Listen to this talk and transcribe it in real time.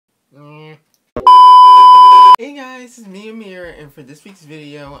guys, it's me Amir, and for this week's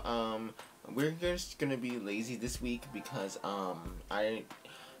video, we're just gonna be lazy this week because to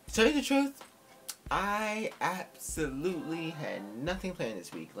tell you the truth, I absolutely had nothing planned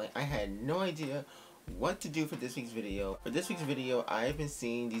this week. Like, I had no idea what to do for this week's video. For this week's video, I've been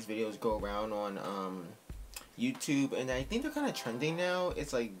seeing these videos go around on YouTube, and I think they're kind of trending now.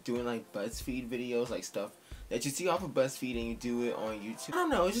 It's like doing like BuzzFeed videos, like stuff that you see off of BuzzFeed and you do it on YouTube. I don't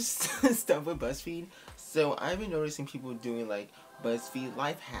know, it's just stuff with BuzzFeed. So I've been noticing people doing like BuzzFeed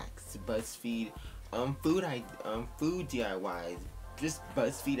life hacks, BuzzFeed food DIYs, just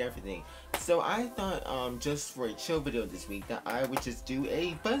BuzzFeed everything. So I thought just for a chill video this week that I would just do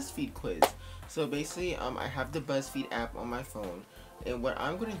a BuzzFeed quiz. So basically I have the BuzzFeed app on my phone, and what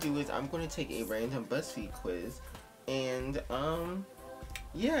I'm going to do is I'm going to take a random BuzzFeed quiz, and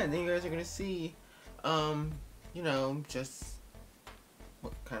yeah, and then you guys are going to see you know, just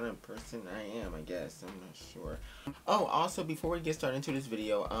what kind of person I am, I guess. I'm not sure. Oh, also, before we get started into this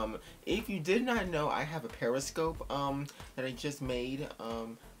video, if you did not know, I have a Periscope that I just made.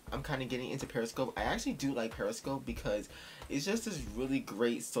 I'm kind of getting into Periscope. I actually do like Periscope because it's just this really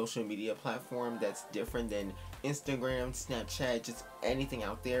great social media platform that's different than Instagram, Snapchat, just anything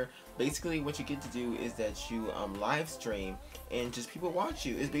out there. Basically, what you get to do is that you live stream and just people watch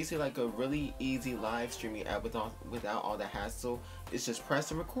you. It's basically like a really easy live streaming app without all the hassle. It's just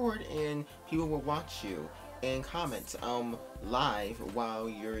press and record and people will watch you and comment live while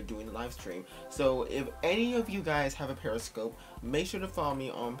you're doing the live stream. So if any of you guys have a Periscope, make sure to follow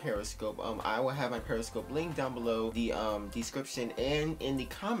me on Periscope. I will have my Periscope link down below the description and in the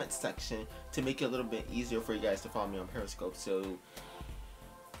comment section to make it a little bit easier for you guys to follow me on Periscope. So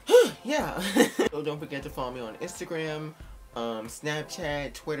yeah. So don't forget to follow me on Instagram,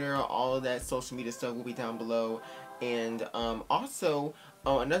 Snapchat, Twitter, all of that social media stuff will be down below. And also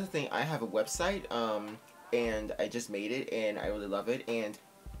another thing, I have a website and I just made it and I really love it, and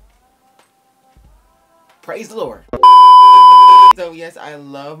praise the Lord. So yes, I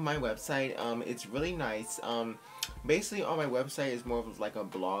love my website. It's really nice. Basically on my website is more of like a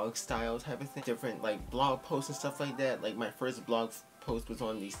blog style type of thing, different like blog posts and stuff like that. Like my first blog post was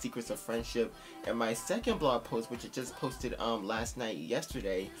on the secrets of friendship, and my second blog post, which I just posted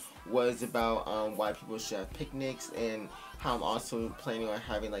yesterday, was about why people should have picnics, and how I'm also planning on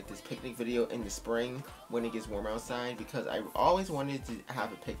having like this picnic video in the spring when it gets warm outside, because I always wanted to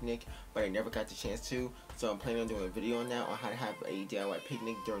have a picnic but I never got the chance to. So I'm planning on doing a video on that, on how to have a DIY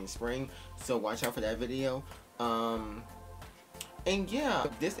picnic during spring, so watch out for that video. And yeah,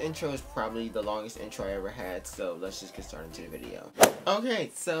 this intro is probably the longest intro I ever had, so let's just get started into the video. Okay,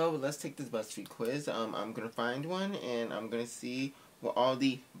 so let's take this BuzzFeed quiz. I'm gonna find one and I'm gonna see what all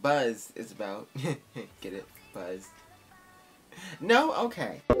the buzz is about. Get it? Buzz. No?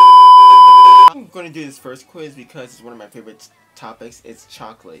 Okay. I'm gonna do this first quiz because it's one of my favorite topics. It's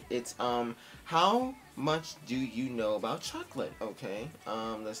chocolate. It's how much do you know about chocolate? Okay,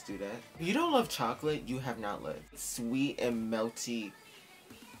 let's do that. If you don't love chocolate, you have not lived. Sweet and melty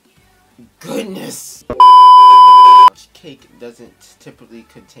goodness. Cake doesn't typically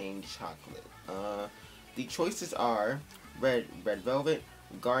contain chocolate. The choices are red velvet,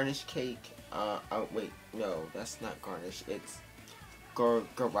 garnish cake. Oh wait, no, that's not garnish. It's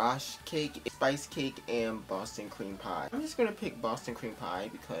garage cake, spice cake, and Boston cream pie. I'm just gonna pick Boston cream pie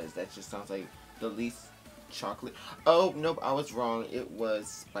because that just sounds like the least chocolate. Oh nope, I was wrong. It was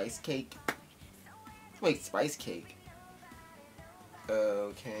spice cake. Wait, spice cake.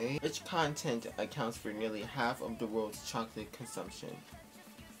 Okay. Which content accounts for nearly half of the world's chocolate consumption?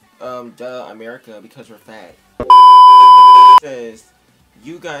 Duh, America, because we're fat. Says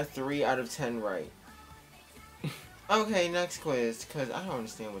you got 3 out of 10 right. Okay, next quiz, because I don't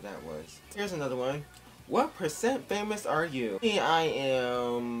understand what that was. Here's another one. What percent famous are you? I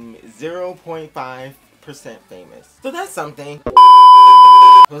am 0.5% famous. So that's something.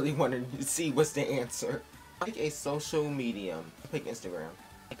 I really wanted to see what's the answer. Pick a social medium. Pick Instagram.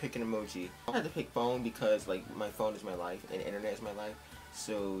 Pick an emoji. I had to pick phone because like my phone is my life and internet is my life.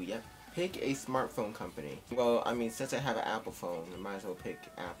 So yep. Pick a smartphone company. Well, I mean, since I have an Apple phone, I might as well pick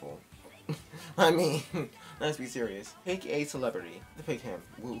Apple. I mean, let's be serious. Pick a celebrity. Pick him.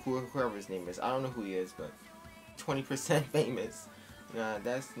 Whoever his name is. I don't know who he is, but 20% famous. Nah,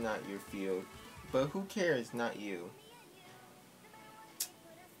 that's not your field. But who cares? Not you.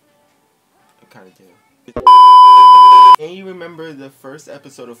 I kind of do. Can you remember the first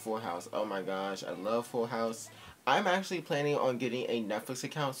episode of Full House? Oh my gosh, I love Full House. I'm actually planning on getting a Netflix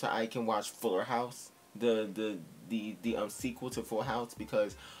account so I can watch Fuller House, the sequel to Full House,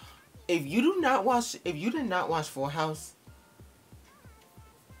 because if you did not watch Full House,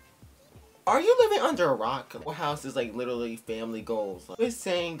 Are you living under a rock? Our house is like literally family goals. We're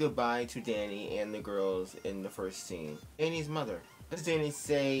saying goodbye to Danny and the girls in the first scene. Danny's mother. What does Danny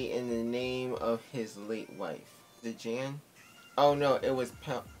say in the name of his late wife? Is it Jan? Oh no, it was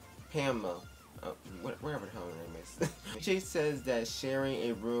Pamela. Whatever the hell her name is. She says that sharing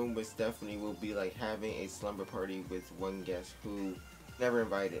a room with Stephanie will be like having a slumber party with one guest who never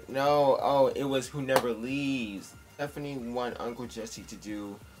invited. No, oh, it was who never leaves. Stephanie wanted Uncle Jesse to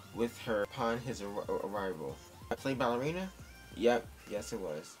do with her upon his arrival. Play ballerina? Yep, yes it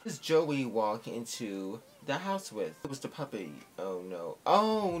was. This Joey walked into the house with. It was the puppet. Oh no.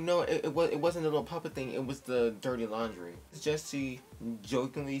 Oh no, it wasn't the little puppet thing, it was the dirty laundry. Jesse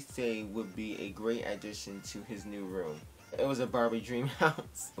jokingly say would be a great addition to his new room. It was a Barbie dream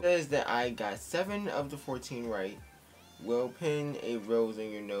house. It says that I got 7 of the 14 right. Will pin a rose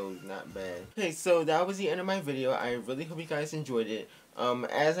in your nose, not bad. Okay, so that was the end of my video. I really hope you guys enjoyed it.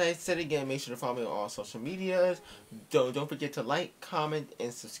 As I said again, make sure to follow me on all social medias. Don't forget to like, comment,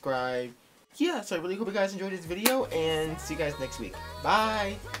 and subscribe. Yeah, so I really hope you guys enjoyed this video, and see you guys next week.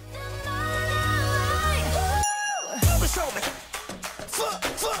 Bye! Show me.